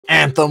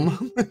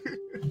Anthem.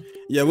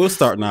 Yeah, we'll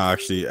start now,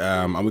 actually.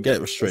 And we'll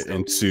get straight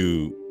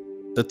into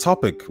the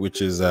topic,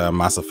 which is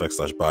Mass Effect /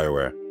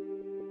 Bioware.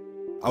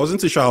 I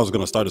wasn't too sure how I was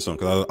going to start this one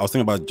because I was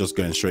thinking about just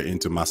going straight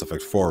into Mass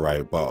Effect 4,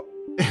 right? But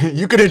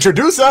you could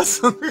introduce us.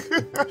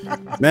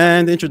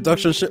 Man, the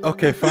introduction shit.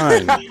 Okay,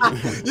 fine.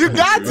 You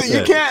got to. Okay.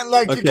 You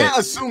can't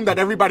assume that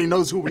everybody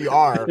knows who we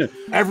are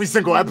every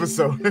single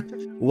episode.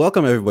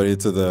 Welcome everybody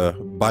to the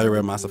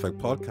Bioware Mass Effect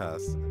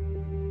podcast.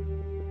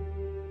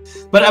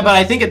 But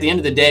I think at the end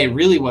of the day,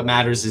 really what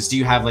matters is, do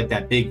you have like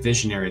that big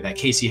visionary, that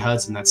Casey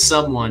Hudson, that's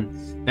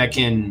someone that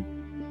can,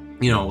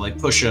 like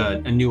push a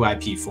new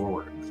IP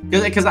forward.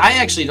 Because I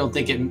actually don't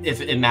think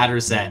it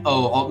matters that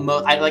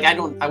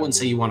I wouldn't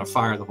say you want to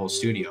fire the whole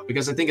studio,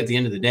 because I think at the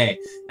end of the day,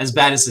 as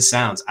bad as this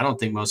sounds, I don't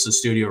think most of the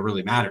studio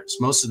really matters.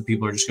 Most of the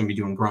people are just going to be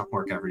doing grunt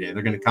work every day.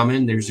 They're going to come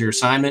in, there's your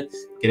assignment,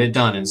 get it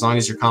done. And as long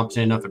as you're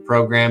competent enough at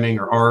programming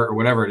or art or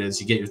whatever it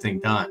is, you get your thing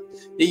done.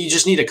 You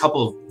just need a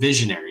couple of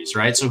visionaries,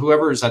 right? So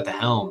whoever is at the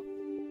helm,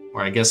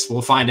 or I guess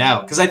we'll find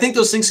out, because I think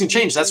those things can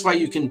change. That's why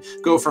you can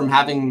go from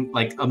having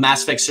like a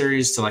Mass Effect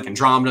series to like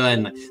Andromeda,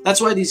 and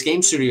that's why these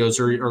game studios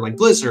are like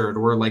Blizzard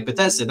or like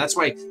Bethesda. That's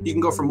why you can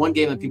go from one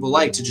game that people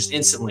like to just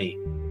instantly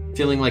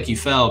feeling like you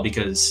fell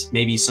because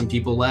maybe some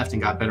people left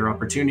and got better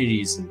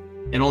opportunities, and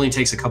it only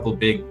takes a couple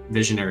big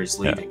visionaries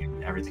leaving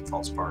and everything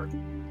falls apart.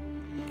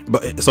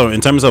 But so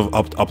in terms of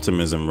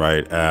optimism,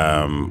 right?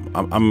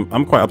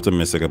 I'm quite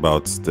optimistic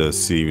about the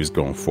series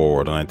going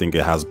forward, and I think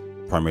it has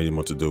primarily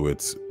more to do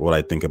with what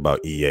I think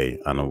about EA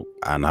and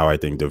how I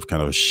think they've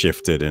kind of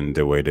shifted in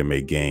the way they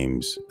make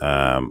games.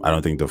 I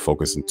don't think they're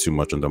focusing too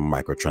much on the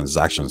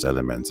microtransactions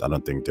elements. I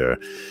don't think they're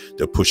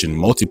pushing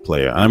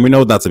multiplayer, and we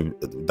know that's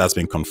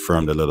been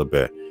confirmed a little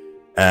bit.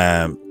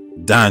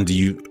 Dan, do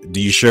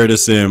you share the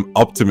same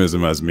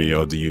optimism as me,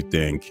 or do you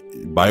think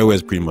BioWare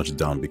is pretty much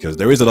done? Because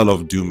there is a lot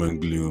of doom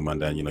and gloom,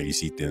 and then you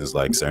see things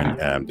like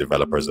certain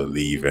developers are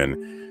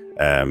leaving,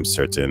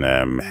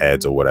 certain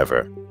heads or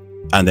whatever.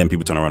 And then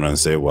people turn around and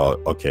say, well,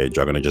 okay,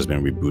 Dragon has just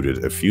been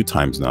rebooted a few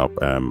times now,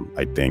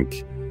 I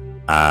think.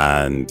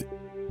 And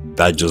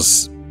that's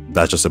just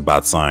a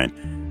bad sign.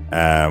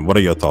 What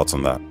are your thoughts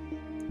on that?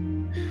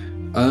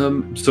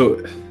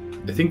 So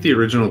I think the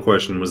original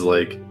question was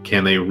like,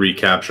 can they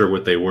recapture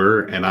what they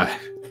were? And I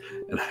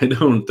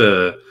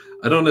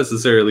don't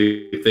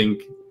necessarily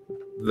think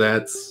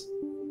that's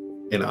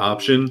an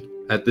option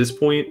at this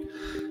point.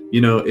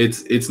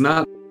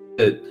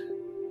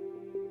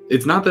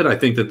 It's not that I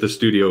think that the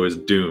studio is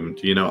doomed.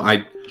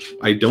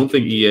 I don't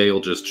think EA will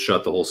just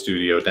shut the whole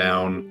studio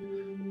down.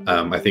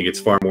 I think it's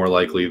far more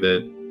likely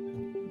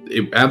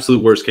that,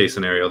 absolute worst case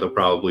scenario, they'll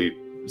probably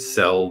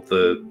sell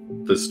the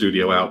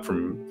studio out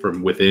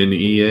from within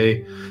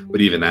EA,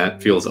 but even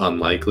that feels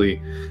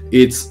unlikely.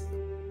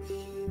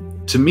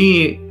 To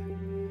me,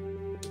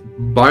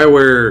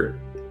 BioWare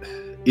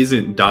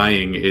isn't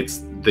dying.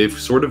 They've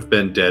sort of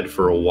been dead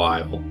for a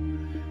while,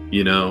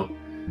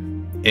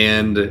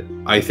 and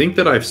I think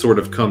that I've sort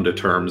of come to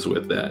terms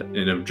with that,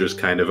 and I'm just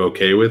kind of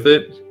okay with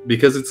it,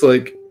 because it's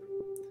like,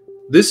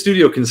 this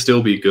studio can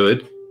still be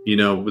good.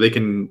 They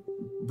can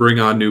bring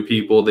on new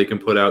people, they can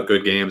put out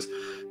good games,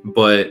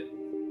 but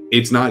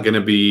it's not going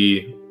to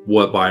be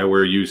what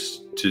BioWare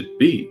used to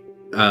be.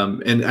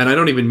 And I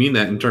don't even mean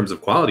that in terms of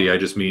quality. I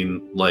just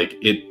mean like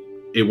it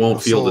won't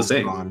feel the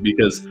same,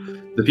 because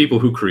the people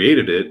who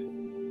created it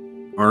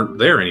aren't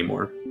there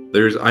anymore.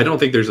 I don't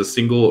think there's a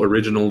single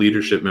original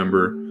leadership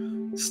member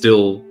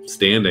still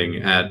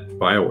standing at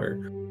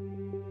BioWare.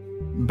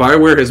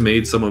 BioWare has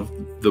made some of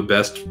the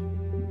best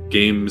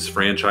games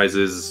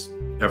franchises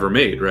ever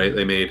made, right?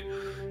 They made,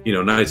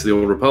 Knights of the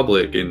Old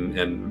Republic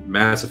and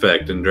Mass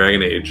Effect and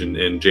Dragon Age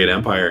and Jade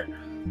Empire.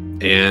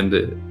 And,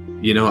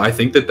 I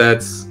think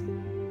that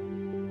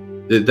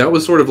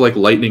was sort of like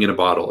lightning in a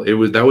bottle.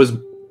 That was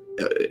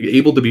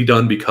able to be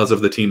done because of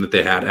the team that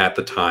they had at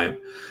the time.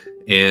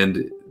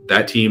 And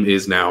that team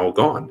is now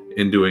gone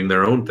and doing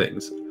their own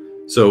things.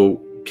 So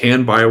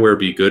can BioWare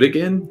be good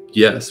again?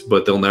 Yes,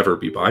 but they'll never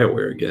be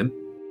BioWare again.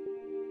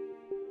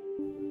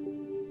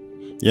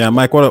 Yeah,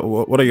 Mike,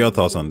 what are your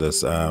thoughts on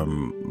this?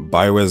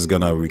 BioWare is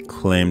gonna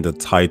reclaim the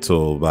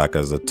title back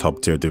as a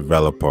top tier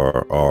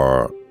developer,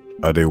 or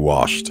are they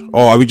washed?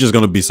 Or are we just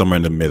gonna be somewhere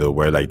in the middle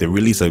where like they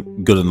release a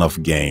good enough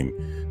game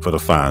for the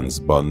fans,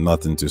 but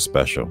nothing too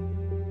special?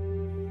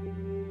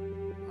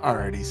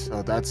 Alrighty,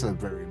 so that's a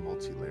very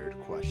multi-layered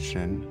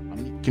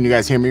question. Can you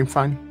guys hear me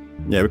fine?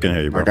 Yeah, we can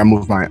hear you, bro. Like I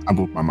moved my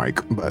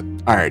mic, but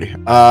alrighty.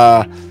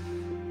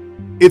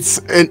 It's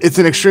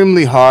an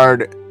extremely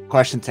hard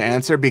question to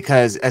answer,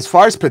 because as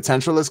far as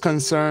potential is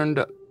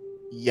concerned,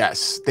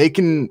 yes, they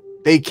can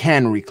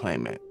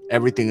reclaim it.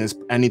 Anything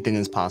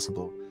is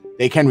possible.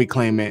 They can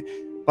reclaim it,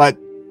 but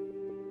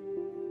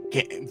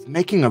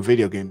making a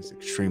video game is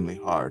extremely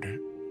hard.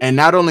 And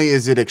not only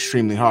is it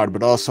extremely hard,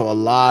 but also a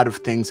lot of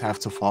things have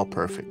to fall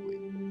perfectly.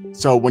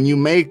 So when you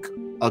make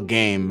a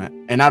game,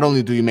 and not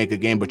only do you make a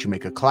game, but you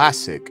make a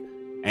classic,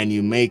 and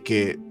you make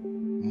it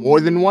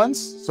more than once.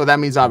 So that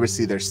means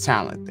obviously there's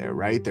talent there,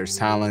 right? There's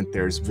talent,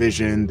 there's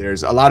vision,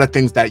 there's a lot of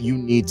things that you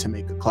need to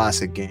make a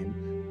classic game,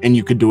 and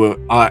you could do it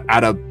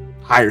at a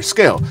higher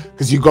scale,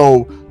 because you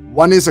go,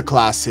 1 is a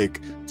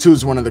classic, 2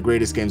 is one of the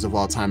greatest games of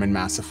all time in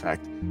Mass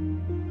Effect.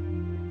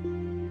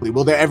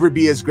 Will there ever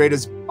be as great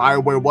as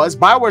Bioware was?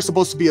 Bioware is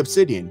supposed to be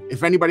Obsidian.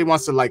 If anybody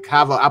wants to like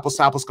have an apples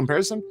to apples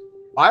comparison,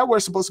 Bioware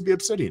is supposed to be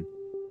Obsidian.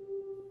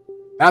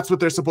 That's what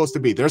they're supposed to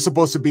be. They're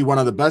supposed to be one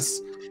of the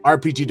best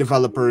RPG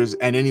developers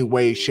in any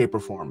way, shape, or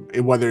form.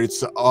 Whether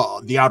it's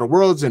the Outer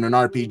Worlds in an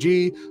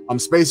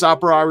RPG, space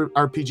opera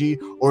RPG,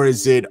 or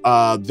is it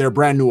their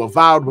brand new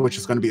Avowed, which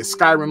is going to be a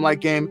Skyrim-like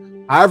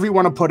game. However you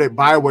want to put it,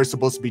 BioWare is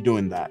supposed to be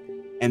doing that.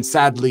 And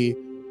sadly,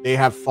 they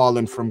have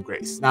fallen from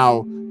grace.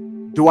 Now,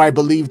 do I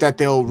believe that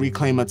they'll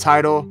reclaim a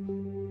title?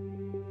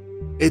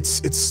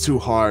 It's too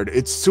hard.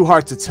 It's too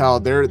hard to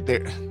tell.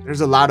 There's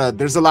a lot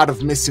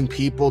of missing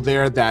people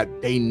there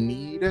that they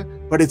need.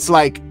 But it's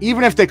like,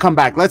 even if they come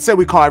back, let's say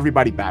we call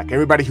everybody back,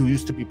 everybody who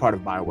used to be part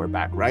of BioWare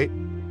back, right?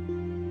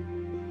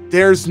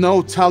 There's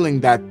no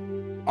telling that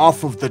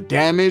off of the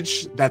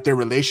damage that their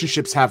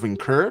relationships have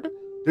incurred,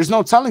 there's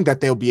no telling that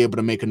they'll be able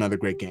to make another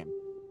great game.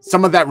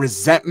 Some of that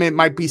resentment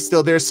might be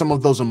still there. Some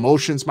of those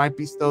emotions might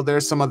be still there.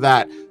 Some of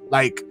that,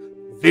 like,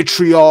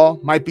 vitriol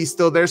might be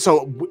still there.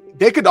 So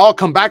they could all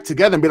come back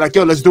together and be like,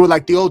 yo, let's do it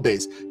like the old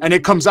days. And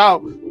it comes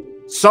out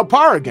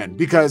subpar again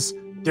because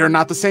they're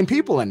not the same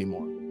people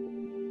anymore.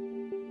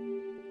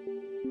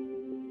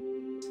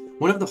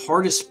 One of the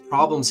hardest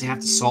problems they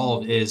have to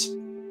solve is,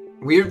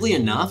 weirdly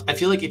enough, I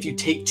feel like if you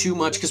take too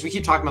much, because we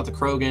keep talking about the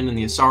Krogan and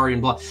the Asari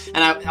and blah,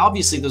 and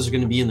obviously those are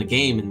going to be in the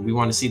game and we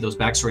want to see those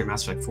backstory in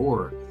Mass Effect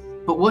 4.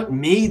 But what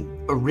made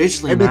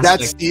originally maybe Mass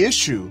that's Effect, the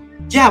issue.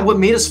 Yeah, what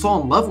made us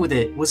fall in love with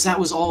it was that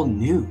was all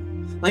new.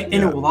 Like,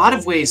 in a lot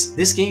of ways,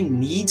 this game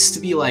needs to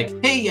be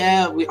like, hey,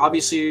 yeah, we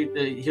obviously,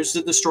 here's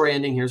the story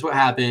ending, here's what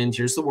happened,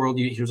 here's the world,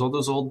 here's all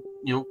those old,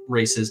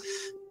 races.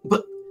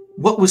 But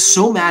what was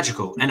so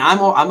magical, and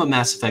I'm a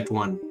Mass Effect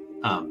 1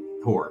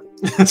 whore.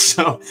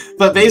 So,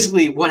 but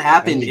basically what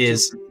happened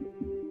is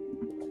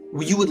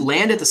you would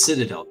land at the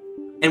Citadel.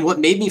 And what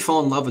made me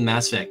fall in love with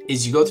Mass Effect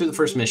is you go through the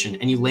first mission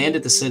and you land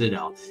at the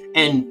Citadel.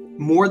 And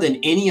more than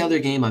any other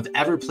game I've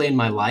ever played in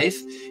my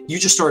life, you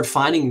just started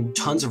finding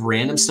tons of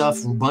random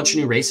stuff, a bunch of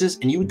new races,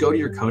 and you would go to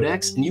your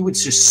codex and you would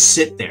just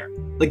sit there.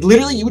 Like,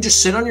 literally, you would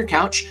just sit on your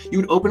couch, you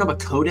would open up a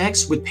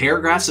codex with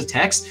paragraphs of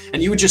text,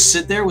 and you would just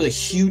sit there with a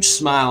huge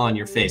smile on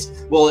your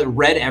face. Well, it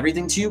read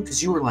everything to you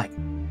because you were like,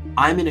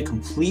 I'm in a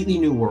completely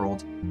new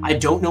world. I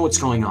don't know what's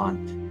going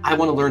on. I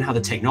want to learn how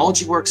the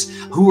technology works.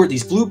 Who are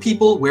these blue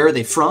people? Where are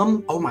they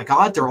from? Oh my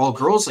God, they're all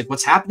girls. Like,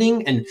 what's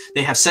happening? And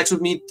they have sex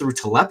with me through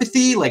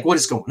telepathy. Like, what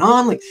is going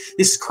on? Like,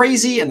 this is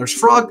crazy. And there's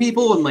frog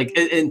people. And like,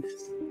 and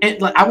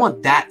like, I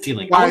want that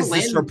feeling. Why is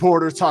this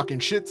reporter talking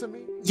shit to me?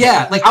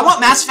 Yeah, like, I want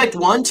Mass Effect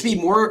 1 to be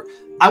more.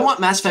 I want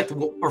Mass Effect,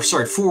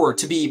 4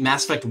 to be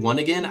Mass Effect 1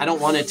 again. I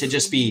don't want it to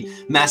just be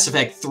Mass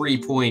Effect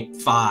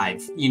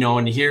 3.5,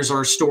 and here's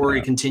our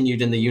story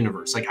continued in the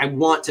universe. Like, I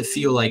want to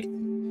feel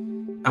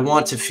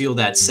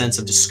that sense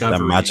of discovery.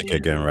 That magic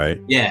again,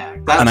 right? Yeah,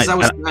 that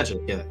was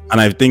magic, yeah.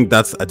 And I think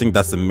that's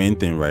the main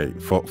thing, right?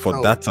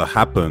 For that to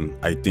happen,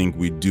 I think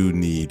we do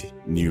need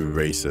new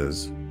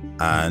races.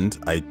 And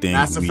I think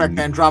Mass Effect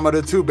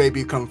Andromeda 2,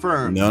 baby,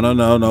 confirmed.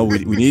 No. We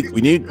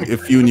need a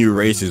few new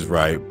races,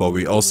 right? But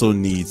we also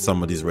need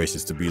some of these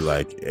races to be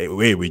like, hey,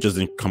 wait, we just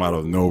didn't come out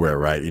of nowhere,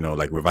 right?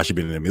 Like, we've actually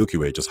been in the Milky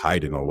Way, just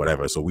hiding or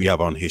whatever. So we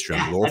have our own history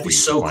and lore. That'd be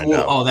so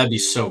cool. Oh, that'd be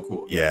so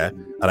cool. Yeah,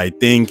 and I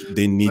think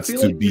there needs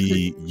to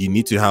be. You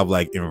need to have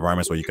like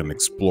environments where you can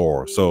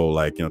explore. So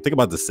like, think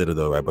about the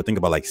Citadel, right? But think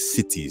about like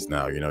cities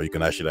now. You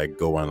can actually like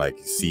go and like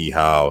see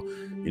how.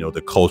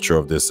 The culture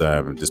of this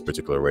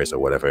particular race or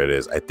whatever it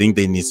is. I think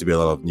there needs to be a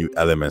lot of new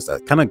elements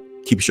that kind of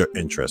keeps your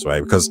interest,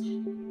 right? Because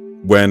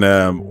when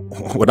I'm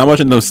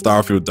watching the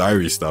Starfield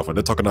Diary stuff and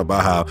they're talking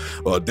about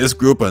how this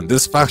group and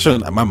this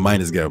faction, and my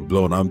mind is getting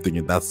blown. I'm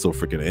thinking that's so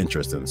freaking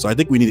interesting. So I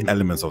think we need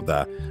elements of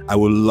that. I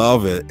would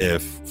love it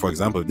if, for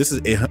example, if this is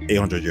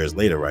 800 years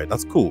later, right?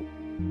 That's cool.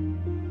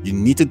 You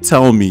need to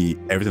tell me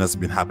everything that's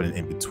been happening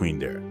in between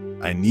there.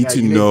 I need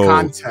to know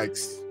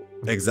context.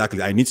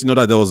 Exactly. I need to know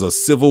that there was a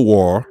civil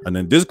war, and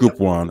then this group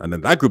won, and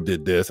then that group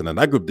did this, and then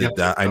that group did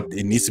that.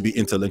 It needs to be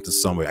interlinked in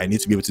some way. I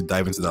need to be able to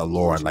dive into that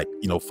lore and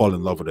fall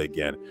in love with it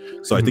again.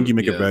 So I think you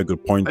make a very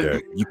good point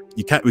there.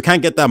 We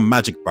can't get that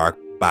magic back,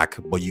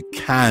 but you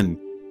can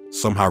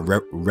somehow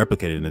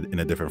replicate it in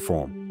a different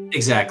form.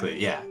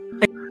 Exactly. Yeah.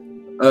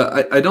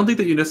 I don't think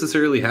that you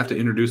necessarily have to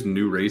introduce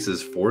new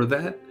races for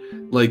that.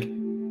 Like,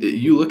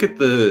 you look at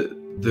the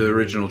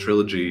original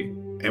trilogy,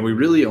 and we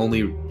really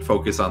only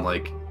focus on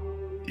like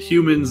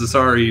humans,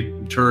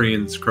 Asari,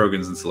 Turians,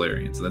 Krogans, and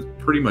Solarians, and that's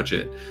pretty much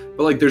it.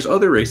 But like, there's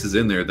other races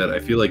in there that I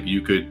feel like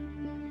you could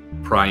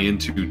pry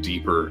into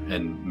deeper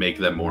and make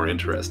them more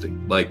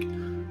interesting. Like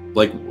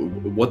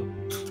what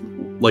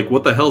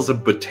the hell's a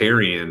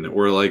Batarian?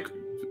 Or like,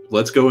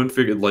 let's go and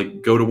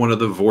go to one of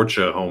the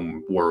Vorcha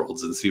home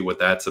worlds and see what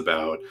that's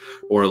about.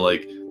 Or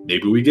like,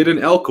 maybe we get an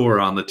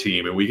Elcor on the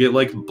team and we get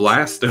like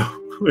Blasto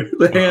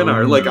the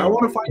Hanar. Like, I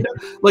want to find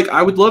out. Like,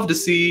 I would love to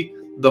see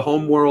the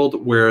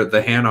homeworld where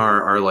the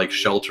Hanar are like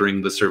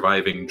sheltering the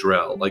surviving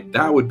Drell. Like,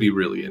 that would be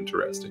really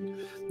interesting.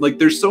 Like,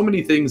 there's so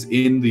many things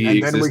in the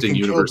existing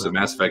universe of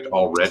Mass Effect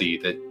already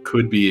that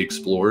could be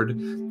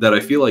explored that I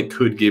feel like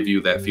could give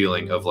you that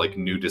feeling of like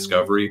new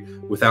discovery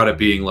without it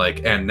being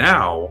like, and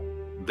now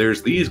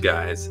there's these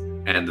guys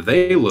and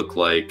they look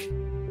like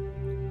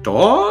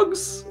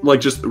dogs, like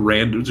just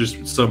random,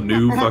 just some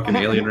new fucking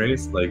alien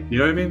race. Like, you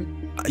know what I mean?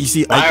 You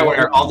see,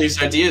 Bioware, all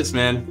these ideas,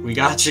 man. We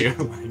got you.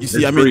 You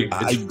see, I mean,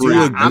 I do agree.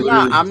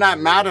 I'm not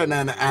mad at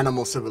an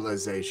animal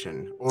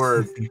civilization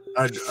or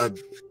a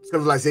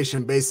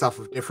civilization based off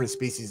of different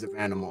species of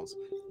animals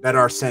that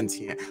are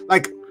sentient.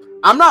 Like,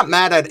 I'm not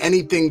mad at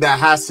anything that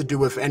has to do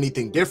with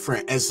anything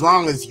different, as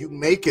long as you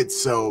make it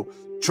so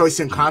choice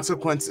and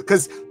consequence,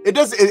 because it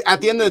does.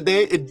 At the end of the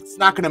day, it's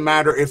not going to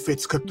matter if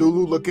it's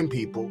Cthulhu-looking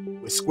people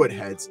with squid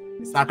heads.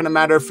 It's not going to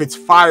matter if it's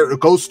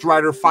Ghost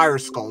Rider Fire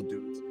Skull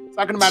dudes. It's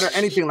not going to matter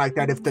anything like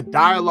that if the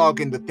dialogue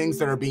and the things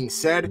that are being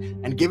said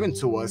and given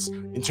to us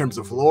in terms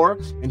of lore,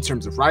 in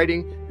terms of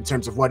writing, in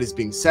terms of what is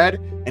being said,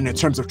 and in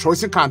terms of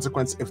choice and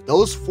consequence, if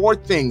those four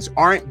things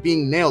aren't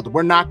being nailed,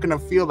 we're not going to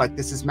feel like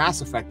this is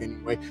Mass Effect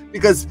anyway.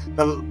 Because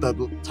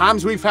the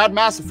times we've had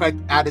Mass Effect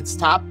at its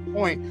top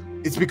point,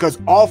 it's because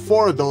all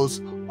four of those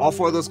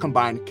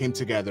combined came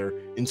together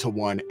into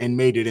one and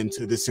made it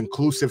into this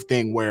inclusive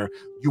thing where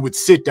you would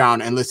sit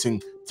down and listen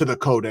to the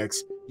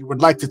codex. You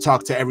would like to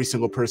talk to every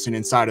single person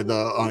inside of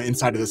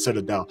the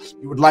Citadel.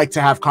 You would like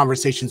to have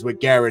conversations with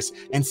Garrus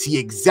and see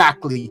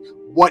exactly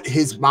what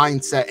his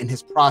mindset and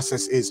his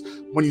process is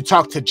when you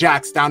talk to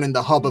Jax down in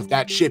the hub of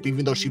that ship,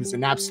 even though she was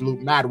an absolute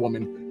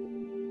madwoman.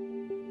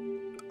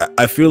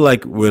 I feel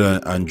like with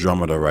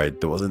Andromeda, right,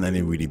 there wasn't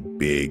any really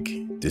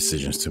big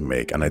decisions to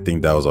make, and I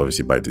think that was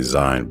obviously by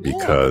design,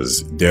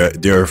 because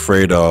they're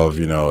afraid of,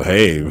 you know,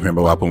 hey,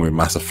 remember what happened with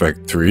Mass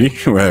Effect 3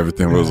 where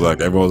everything was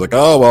like, everyone was like,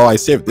 oh well, I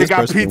saved this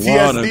person in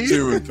 1 and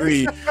 2 and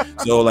 3,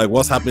 so like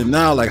what's happening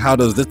now, like how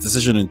does this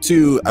decision in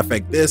 2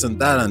 affect this and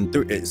that and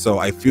 3? So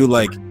I feel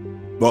like,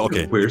 well,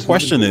 okay, the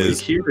question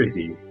is,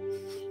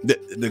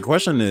 the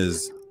question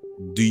is,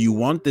 do you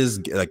want this,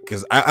 like,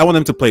 because I want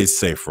them to play it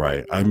safe,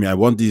 right? I mean, I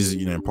want these,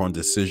 you know, important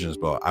decisions,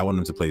 but I want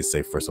them to play it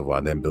safe first of all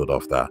and then build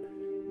off that.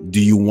 Do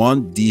you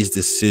want these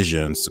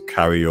decisions to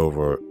carry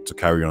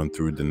on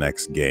through the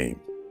next game?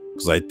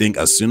 Because I think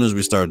as soon as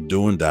we start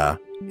doing that,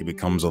 it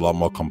becomes a lot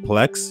more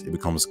complex, it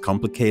becomes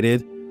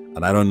complicated,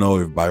 and I don't know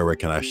if Bioware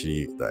can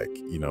actually, like,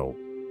 you know,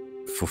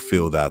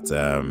 fulfill that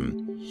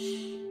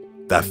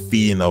that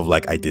feeling of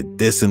like, I did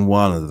this in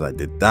 1 and I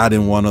did that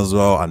in 1 as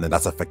well, and then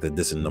that's affected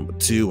this in number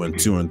 2 and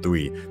 2 and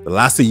 3. The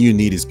last thing you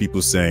need is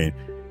people saying,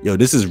 yo,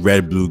 this is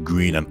red, blue,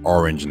 green, and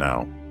orange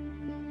now.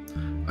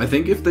 I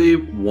think if they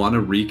want to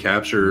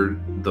recapture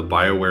the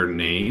Bioware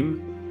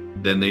name,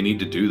 then they need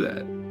to do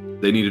that.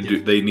 They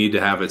need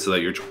to have it so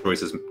that your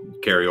choices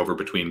carry over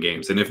between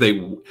games. And if they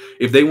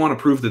want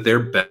to prove that they're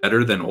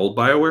better than old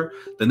Bioware,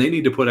 then they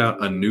need to put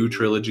out a new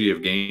trilogy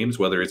of games,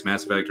 whether it's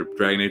Mass Effect or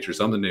Dragon Age or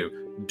something new.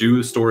 Do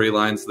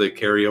storylines that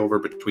carry over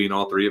between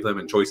all three of them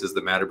and choices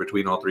that matter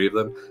between all three of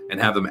them, and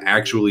have them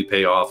actually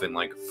pay off in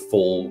like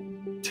full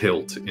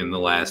tilt in the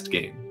last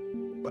game.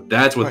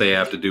 That's what they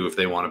have to do if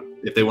they want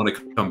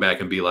to come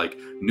back and be like,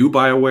 new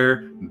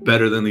Bioware,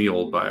 better than the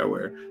old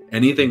Bioware.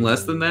 Anything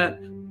less than that,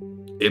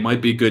 it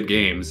might be good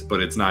games,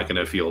 but it's not going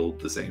to feel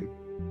the same.